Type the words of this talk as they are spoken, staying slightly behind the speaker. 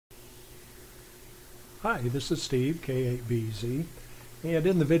Hi, this is Steve, K8BZ, and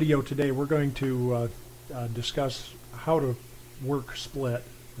in the video today we're going to discuss how to work split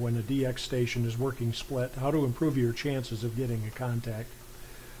when a DX station is working split, how to improve your chances of getting a contact,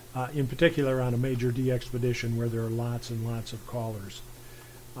 in particular on a major DXpedition where there are lots and lots of callers.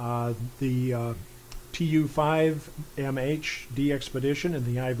 The TU5MH DXpedition in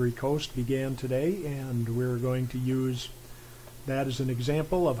the Ivory Coast began today, and we're going to use that is an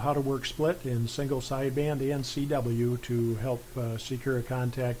example of how to work split in single sideband and CW to help secure a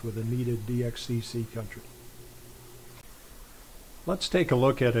contact with a needed DXCC country. Let's take a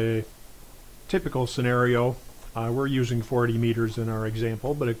look at a typical scenario. We're using 40 meters in our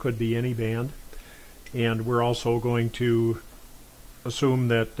example, but it could be any band. And we're also going to assume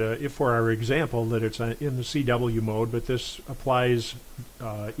that if for our example that it's in the CW mode, but this applies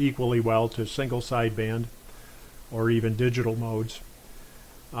equally well to single sideband or even digital modes.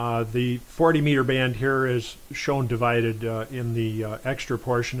 The 40 meter band here is shown divided in the extra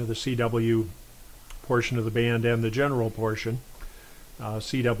portion of the CW portion of the band and the general portion.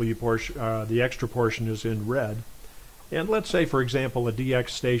 CW portion, the extra portion is in red. And let's say, for example, a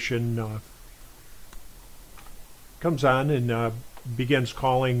DX station comes on and begins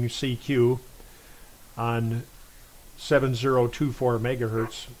calling CQ on 7024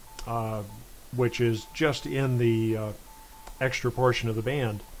 megahertz, which is just in the extra portion of the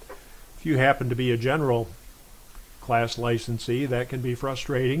band. If you happen to be a general class licensee, that can be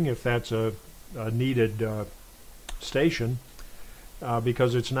frustrating if that's a needed station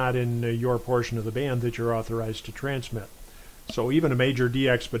because it's not in your portion of the band that you're authorized to transmit. So even a major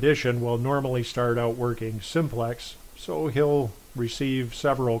DXpedition will normally start out working simplex, so he'll receive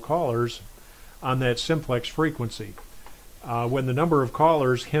several callers on that simplex frequency. When the number of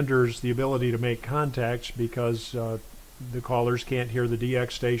callers hinders the ability to make contacts because the callers can't hear the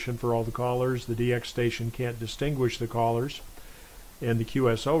DX station for all the callers, the DX station can't distinguish the callers, and the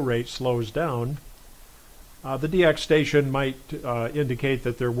QSO rate slows down, the DX station might indicate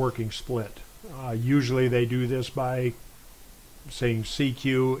that they're working split. Usually they do this by saying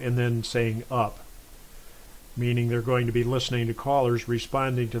CQ and then saying up, meaning they're going to be listening to callers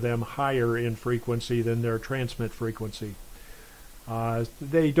responding to them higher in frequency than their transmit frequency.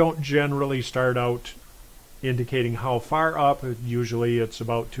 They don't generally start out indicating how far up. Usually it's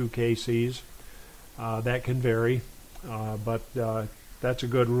about 2 kcs. That can vary, but that's a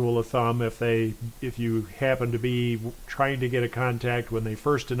good rule of thumb. If you happen to be trying to get a contact when they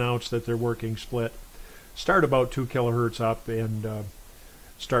first announce that they're working split, start about 2 kilohertz up and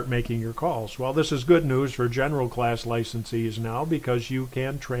start making your calls. Well, this is good news for general class licensees now because you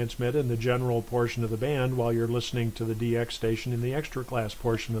can transmit in the general portion of the band while you're listening to the DX station in the extra class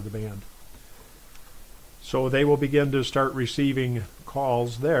portion of the band. So they will begin to start receiving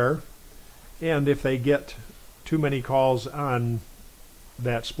calls there, and if they get too many calls on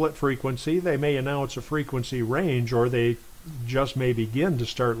that split frequency, they may announce a frequency range, or they just may begin to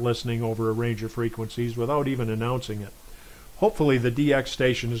start listening over a range of frequencies without even announcing it. Hopefully the DX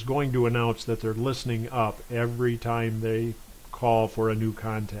station is going to announce that they're listening up every time they call for a new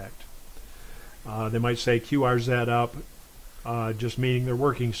contact. They might say QRZ up, just meaning they're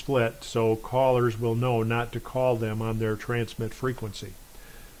working split, so callers will know not to call them on their transmit frequency.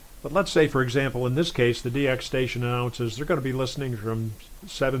 But let's say, for example, in this case, the DX station announces they're going to be listening from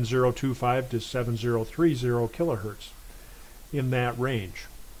 7025 to 7030 kilohertz in that range.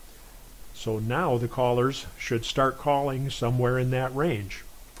 So now the callers should start calling somewhere in that range.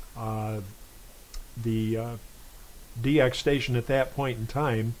 The DX station at that point in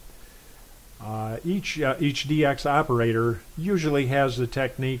time, each DX operator usually has the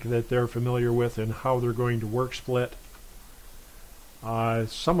technique that they're familiar with and how they're going to work split.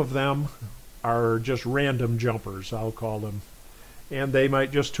 Some of them are just random jumpers, I'll call them, and they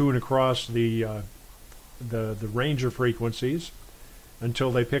might just tune across the range of frequencies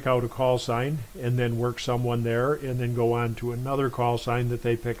until they pick out a call sign and then work someone there and then go on to another call sign that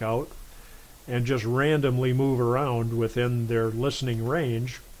they pick out and just randomly move around within their listening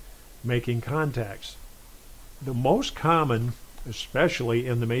range making contacts. The most common, especially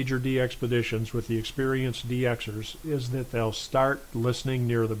in the major DXpeditions with the experienced DXers, is that they'll start listening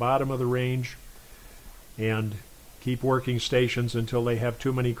near the bottom of the range and keep working stations until they have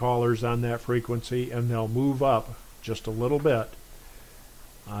too many callers on that frequency, and they'll move up just a little bit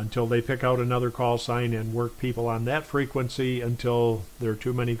until they pick out another call sign and work people on that frequency until there are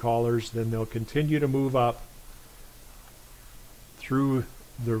too many callers. Then they'll continue to move up through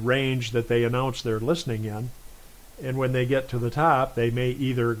the range that they announce they're listening in, and when they get to the top, they may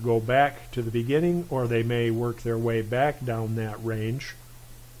either go back to the beginning or they may work their way back down that range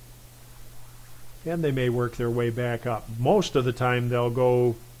and they may work their way back up. Most of the time they'll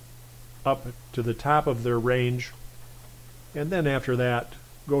go up to the top of their range, and then after that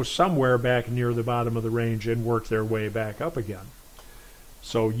go somewhere back near the bottom of the range and work their way back up again.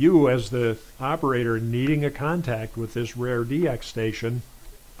 So you, as the operator needing a contact with this rare DX station,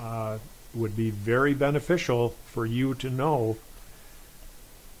 would be very beneficial for you to know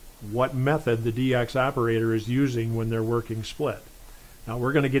what method the DX operator is using when they're working split. Now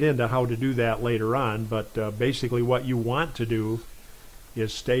we're going to get into how to do that later on, but basically what you want to do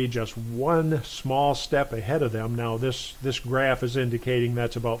is stay just one small step ahead of them. Now this graph is indicating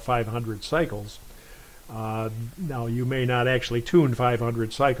that's about 500 cycles. Now you may not actually tune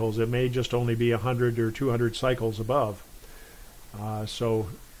 500 cycles. It may just only be 100 or 200 cycles above. So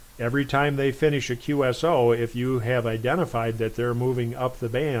every time they finish a QSO, if you have identified that they're moving up the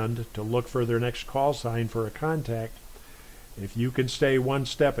band to look for their next call sign for a contact, if you can stay one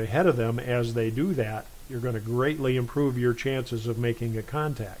step ahead of them as they do that, you're going to greatly improve your chances of making a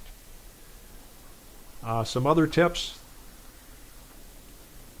contact. Some other tips.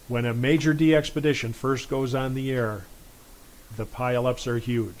 When a major de-expedition first goes on the air, the pileups are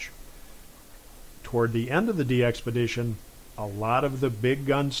huge. Toward the end of the de-expedition, a lot of the big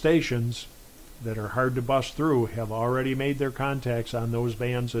gun stations that are hard to bust through have already made their contacts on those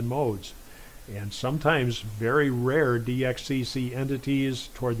bands and modes. And sometimes very rare DXCC entities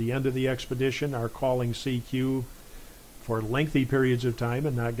toward the end of the expedition are calling CQ for lengthy periods of time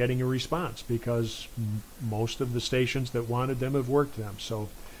and not getting a response because most of the stations that wanted them have worked them. So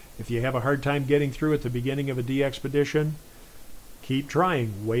if you have a hard time getting through at the beginning of a de-expedition, keep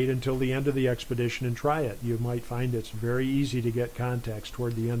trying. Wait until the end of the expedition and try it. You might find it's very easy to get contacts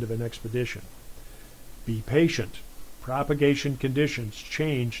toward the end of an expedition. Be patient. Propagation conditions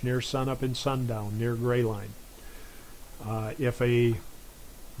change near sunup and sundown, near gray line. If a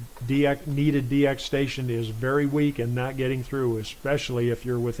needed DX station is very weak and not getting through, especially if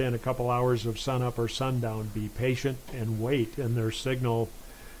you're within a couple hours of sunup or sundown, be patient and wait, and their signal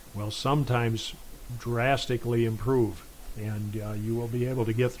will sometimes drastically improve, and you will be able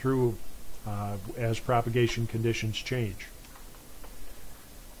to get through as propagation conditions change.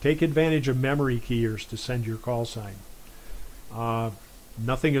 Take advantage of memory keyers to send your call sign.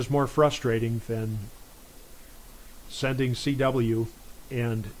 Nothing is more frustrating than sending CW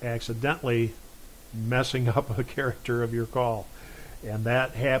and accidentally messing up a character of your call. And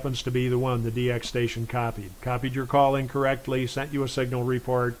that happens to be the one the DX station copied. Copied your call incorrectly, sent you a signal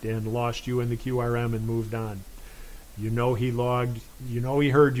report, and lost you in the QRM and moved on. You know he logged, you know he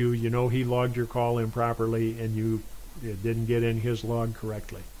heard you, you know he logged your call improperly, and it didn't get in his log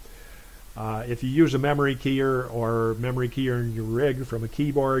correctly. If you use a memory keyer or memory keyer in your rig from a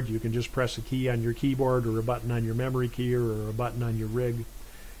keyboard, you can just press a key on your keyboard or a button on your memory keyer or a button on your rig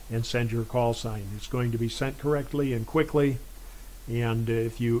and send your call sign. It's going to be sent correctly and quickly. And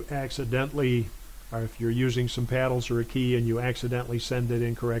if you accidentally, or if you're using some paddles or a key and you accidentally send it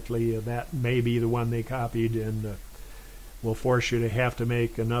incorrectly, that may be the one they copied, and will force you to have to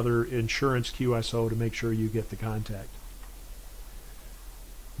make another insurance QSO to make sure you get the contact.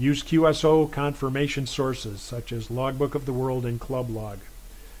 Use QSO confirmation sources such as Logbook of the World and Club Log.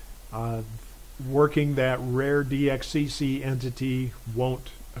 Working that rare DXCC entity won't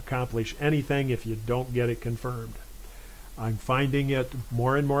accomplish anything if you don't get it confirmed. I'm finding it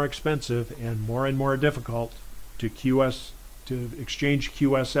more and more expensive and more difficult to exchange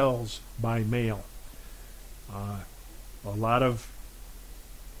QSLs by mail. A lot of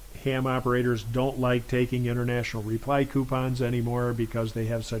ham operators don't like taking international reply coupons anymore because they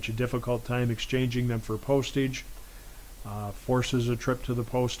have such a difficult time exchanging them for postage. Forces a trip to the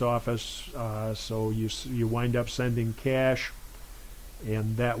post office, so you wind up sending cash,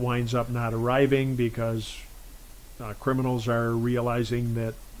 and that winds up not arriving because criminals are realizing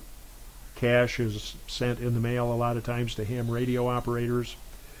that cash is sent in the mail a lot of times to ham radio operators.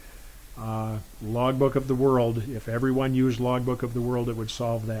 Logbook of the World, if everyone used Logbook of the World, it would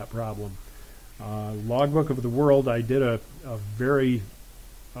solve that problem. Logbook of the World, I did a very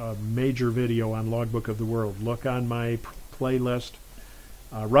major video on Logbook of the World. Look on my playlist.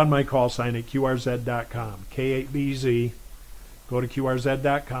 Run my call sign at QRZ.com. K8BZ. Go to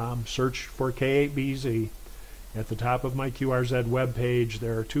QRZ.com, search for K8BZ. At the top of my QRZ webpage,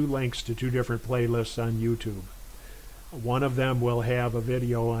 there are 2 links to 2 different playlists on YouTube. One of them will have a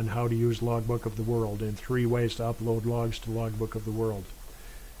video on how to use Logbook of the World and 3 ways to upload logs to Logbook of the World.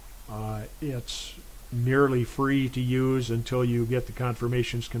 It's nearly free to use until you get the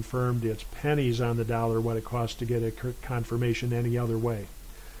confirmations confirmed. It's pennies on the dollar what it costs to get a confirmation any other way.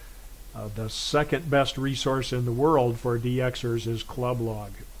 The second best resource in the world for DXers is Club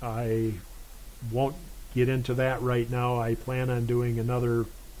Log. I won't get into that right now. I plan on doing another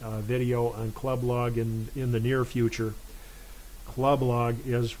video on ClubLog in the near future. ClubLog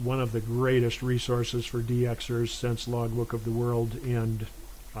is one of the greatest resources for DXers since Logbook of the World, and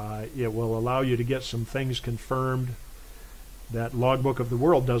it will allow you to get some things confirmed that Logbook of the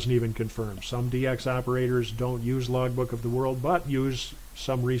World doesn't even confirm. Some DX operators don't use Logbook of the World, but use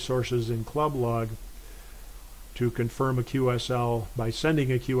some resources in ClubLog to confirm a QSL by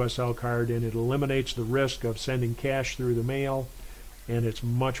sending a QSL card, and it eliminates the risk of sending cash through the mail, and it's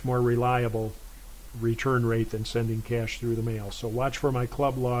much more reliable return rate than sending cash through the mail. So watch for my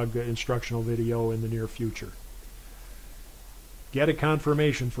ClubLog instructional video in the near future. Get a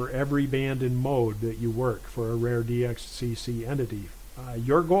confirmation for every band and mode that you work for a rare DXCC entity.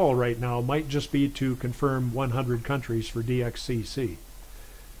 Your goal right now might just be to confirm 100 countries for DXCC.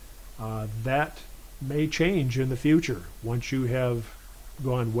 That may change in the future once you have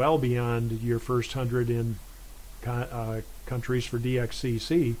gone well beyond your first 100 in countries for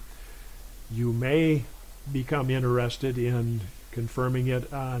DXCC. You may become interested in confirming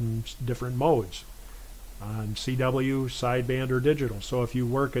it on different modes, on CW, sideband, or digital. So if you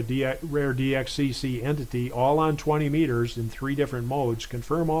work a rare DXCC entity all on 20 meters in 3 different modes,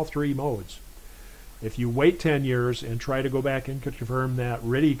 confirm all 3 modes. If you wait 10 years and try to go back and confirm that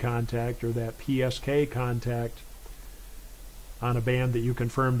RTTY contact or that PSK contact on a band that you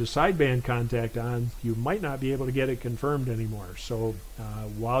confirmed a sideband contact on, you might not be able to get it confirmed anymore. So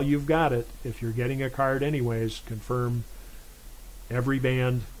while you've got it, if you're getting a card anyways, confirm every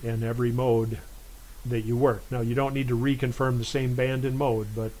band and every mode that you work. Now, you don't need to reconfirm the same band and mode,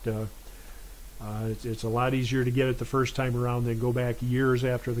 but it's a lot easier to get it the first time around than go back years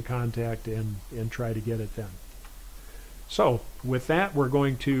after the contact and try to get it then. So with that, we're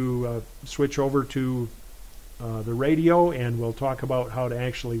going to switch over to the radio, and we'll talk about how to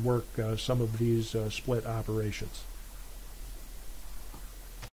actually work some of these split operations.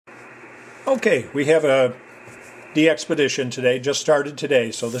 Okay, we have a DXpedition today, just started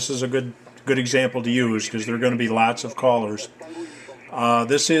today, so this is a good example to use because there are going to be lots of callers.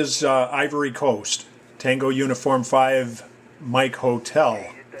 This is Ivory Coast, Tango Uniform 5 Mike Hotel,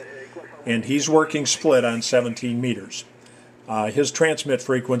 and he's working split on 17 meters. His transmit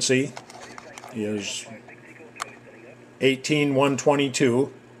frequency is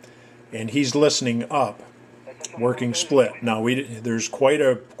 18122, and he's listening up, working split. Now there's quite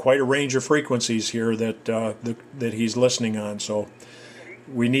a range of frequencies here that that he's listening on, so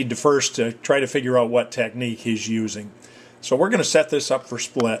we need to first try to figure out what technique he's using. So we're going to set this up for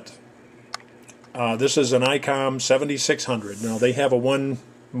split. This is an ICOM 7600. Now they have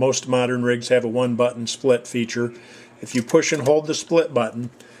most modern rigs have a 1-button split feature. If you push and hold the split button,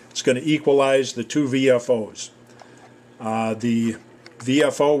 it's going to equalize the 2 VFOs. The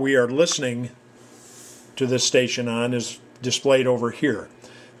VFO we are listening to this station on is displayed over here.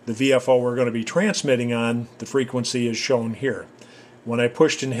 The VFO we're going to be transmitting on, the frequency is shown here. When I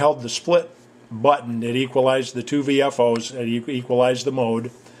pushed and held the split button, it equalized the 2 VFOs, it equalized the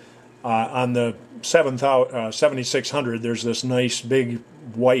mode. On the 7600, there's this nice big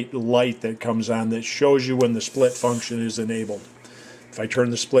white light that comes on that shows you when the split function is enabled. If I turn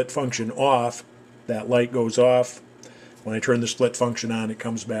the split function off, that light goes off. When I turn the split function on, it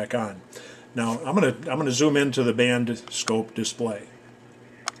comes back on. Now I'm gonna zoom into the band scope display.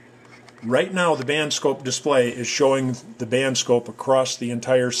 Right now the band scope display is showing the band scope across the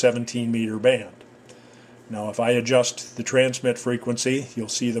entire 17-meter band. Now if I adjust the transmit frequency, you'll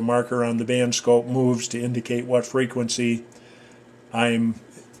see the marker on the band scope moves to indicate what frequency I'm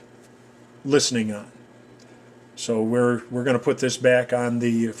listening on. So we're going to put this back on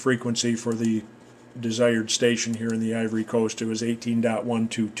the frequency for the desired station here in the Ivory Coast. It was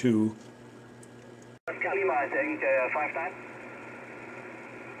 18.122. Oscar Lima, I think 5-9.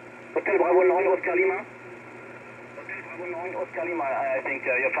 Hotel Bravo 9, Oscar Lima. Hotel Bravo 9, Oscar Lima, I think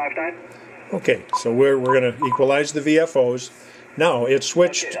you're 5-9. Okay, so we're going to equalize the VFOs. Now it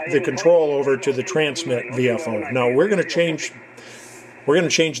switched the control over to the transmit VFO. Now we're going to change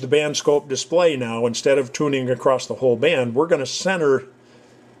the band scope display now. Instead of tuning across the whole band, we're going to center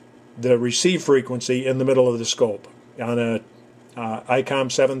the receive frequency in the middle of the scope. On a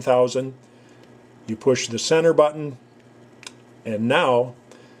ICOM 7000, you push the center button, and now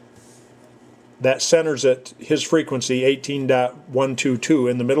that centers at his frequency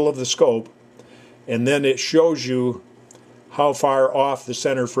 18.122 in the middle of the scope, and then it shows you how far off the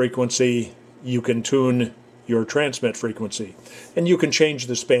center frequency you can tune your transmit frequency. And you can change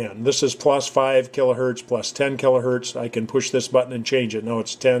the span. This is plus 5 kilohertz, plus 10 kilohertz. I can push this button and change it. Now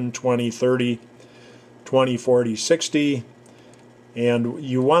it's 10, 20, 30, 20, 40, 60, And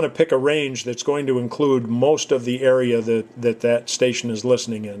you want to pick a range that's going to include most of the area that station is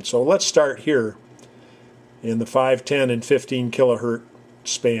listening in. So let's start here in the 5, 10, and 15 kilohertz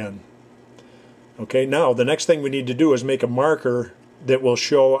span. Okay, now the next thing we need to do is make a marker that will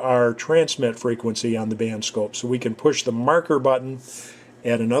show our transmit frequency on the band scope. So we can push the marker button,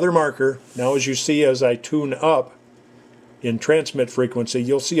 add another marker. Now as you see, as I tune up in transmit frequency,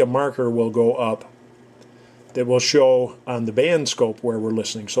 you'll see a marker will go up that will show on the band scope where we're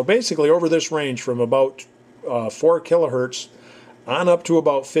listening. So basically over this range from about 4 kilohertz on up to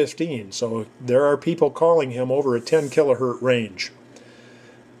about 15. So there are people calling him over a 10 kilohertz range.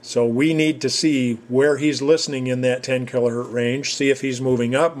 So we need to see where he's listening in that 10 kilohertz range, see if he's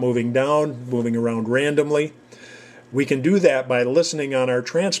moving up, moving down, moving around randomly. We can do that by listening on our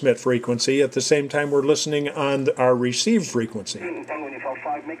transmit frequency at the same time we're listening on our receive frequency.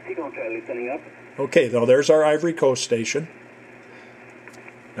 Okay, now there's our Ivory Coast station.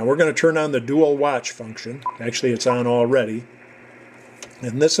 Now we're going to turn on the dual watch function. Actually, it's on already.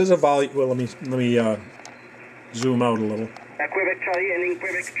 And this is a volume. Well, let me zoom out a little. Quebec Charlie, ending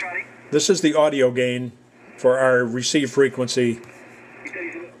Quebec Charlie. This is the audio gain for our receive frequency.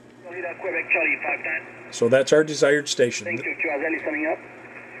 Quebec Charlie, 5-10. So that's our desired station. Thank you. QRZ listening up.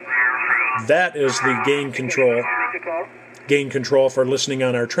 That is the gain control. Gain control for listening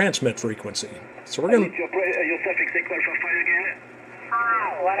on our transmit frequency. So we're going to. Your suffix equal for fire again.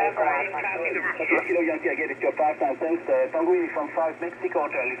 Kilo Yankee, I get it. Your 5-9, thanks. Tango Uniform 5 Mexico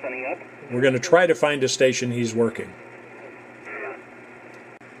Hotel listening up. We're going to try to find a station he's working.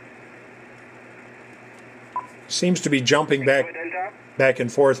 Seems to be jumping back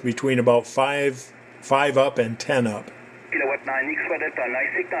and forth between about 5 up and 10 up. Kilowatt 9 X Delta,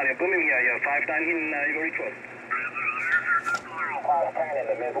 nice signal. You're booming here. You're 5-9 in Ivory Coast.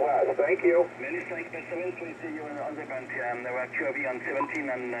 Thank you. Many thanks, Mr. Please see you on the band here. There were QRV on 17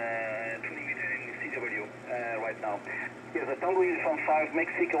 and 20 meter in CW right now. Here's a Tango Uniform 5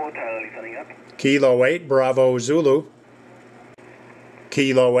 Mexico Hotel listening up. Kilo 8 Bravo Zulu.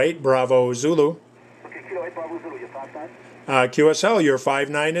 Kilo 8 Bravo Zulu. Okay, Kilo 8 Bravo Zulu, you're 5-9. QSL, you're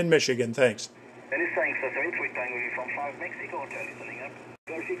 5-9 in Michigan, thanks. Many thanks, Mr. Tango Uniform 5 Mexico Hotel listening up.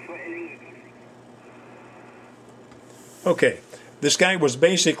 Okay, this guy was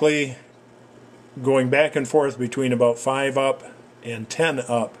basically going back and forth between about 5 up and 10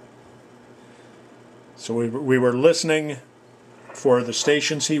 up. So we were listening for the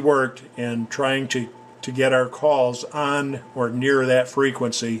stations he worked and trying to get our calls on or near that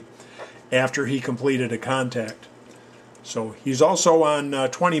frequency after he completed a contact. So he's also on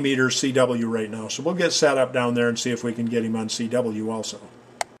 20 meters CW right now. So we'll get set up down there and see if we can get him on CW also.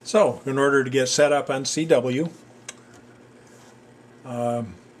 So in order to get set up on CW,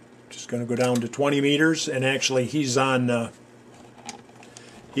 just going to go down to 20 meters, and actually he's on,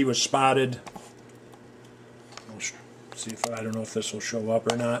 he was spotted. See if I don't know if this will show up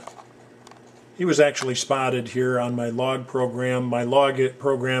or not. He was actually spotted here on my log program. My log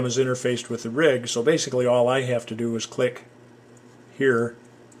program is interfaced with the rig, so basically all I have to do is click here.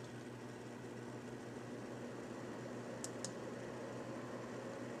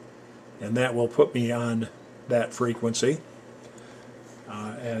 And that will put me on that frequency.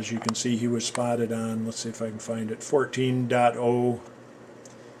 As you can see, he was spotted on, let's see if I can find it,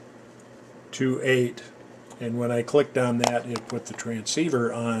 14.028. And when I clicked on that, it put the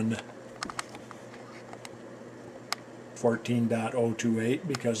transceiver on 14.028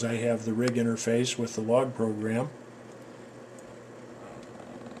 because I have the rig interface with the log program.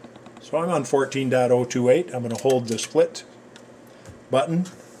 So I'm on 14.028. I'm going to hold the split button.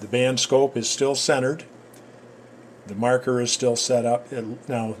 The band scope is still centered. The marker is still set up.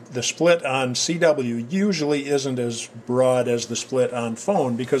 Now, the split on CW usually isn't as broad as the split on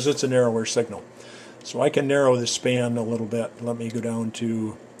phone because it's a narrower signal. So I can narrow the span a little bit. Let me go down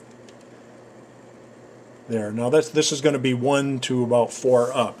to there. Now this is going to be 1 to about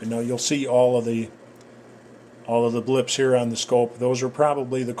 4 up. And now you'll see all of the blips here on the scope. Those are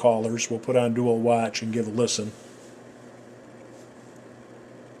probably the callers. We'll put on dual watch and give a listen.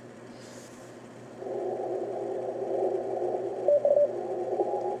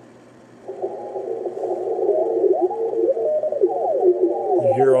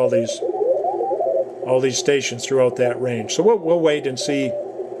 You hear all these stations throughout that range. So we'll wait and see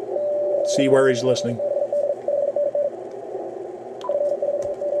where he's listening.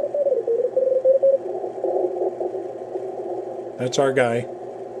 That's our guy.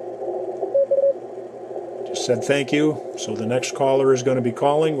 Just said thank you. So the next caller is going to be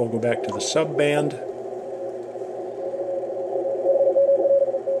calling. We'll go back to the sub band.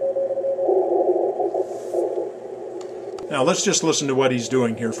 Now let's just listen to what he's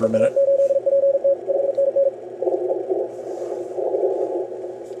doing here for a minute.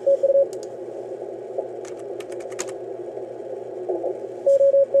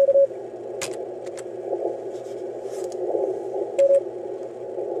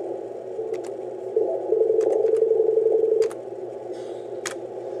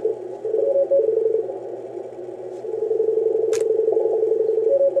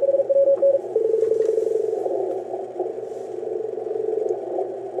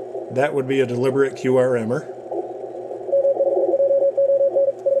 That would be a deliberate QRMer.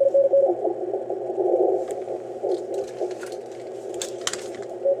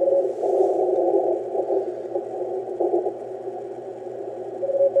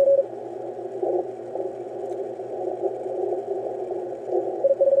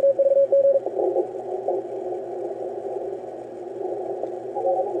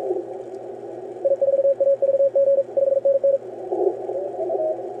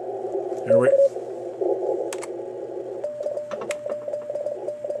 There we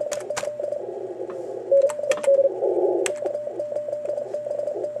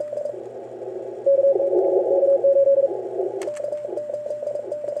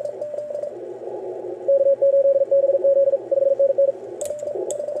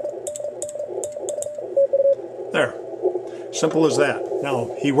There. Simple as that.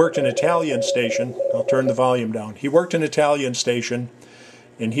 Now, he worked an Italian station. I'll turn the volume down. He worked an Italian station,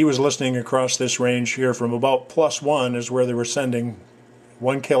 and he was listening across this range here from about +1 is where they were sending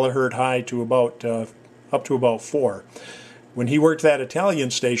 1 kilohertz high to about up to about 4. When he worked that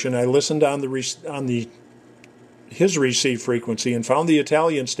Italian station, I listened on his receive frequency and found the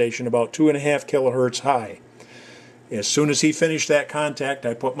Italian station about 2.5 kilohertz high. As soon as he finished that contact,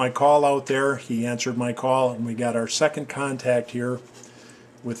 I put my call out there. He answered my call, and we got our second contact here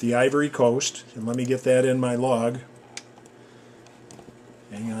with the Ivory Coast. And let me get that in my log.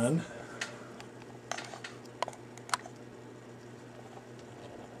 Hang on.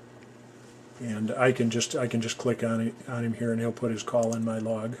 And I can just click on him here, and he'll put his call in my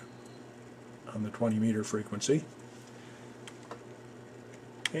log on the 20 meter frequency.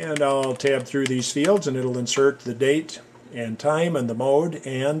 And I'll tab through these fields, and it'll insert the date and time and the mode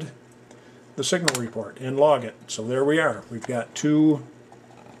and the signal report and log it. So there we are. We've got 2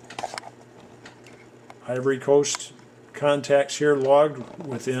 Ivory Coast contacts here logged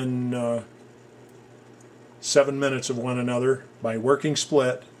within 7 minutes of one another by working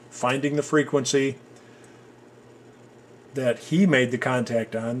split, finding the frequency that he made the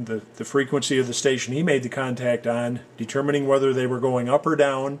contact on, the frequency of the station he made the contact on, determining whether they were going up or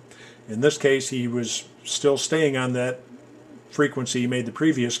down. In this case, he was still staying on that frequency he made the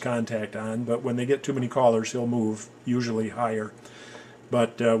previous contact on, but when they get too many callers, he'll move, usually higher.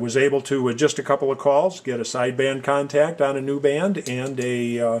 But was able to, with just a couple of calls, get a sideband contact on a new band and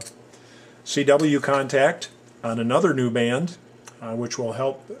a CW contact on another new band, which will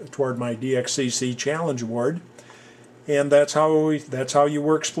help toward my DXCC Challenge Award. And that's how you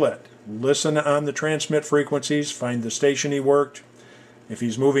work split. Listen on the transmit frequencies, find the station he worked. If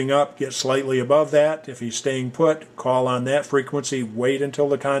he's moving up, get slightly above that. If he's staying put, call on that frequency, wait until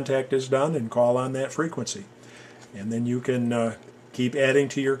the contact is done, and call on that frequency. And then you can keep adding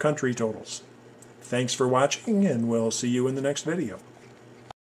to your country totals. Thanks for watching, and we'll see you in the next video.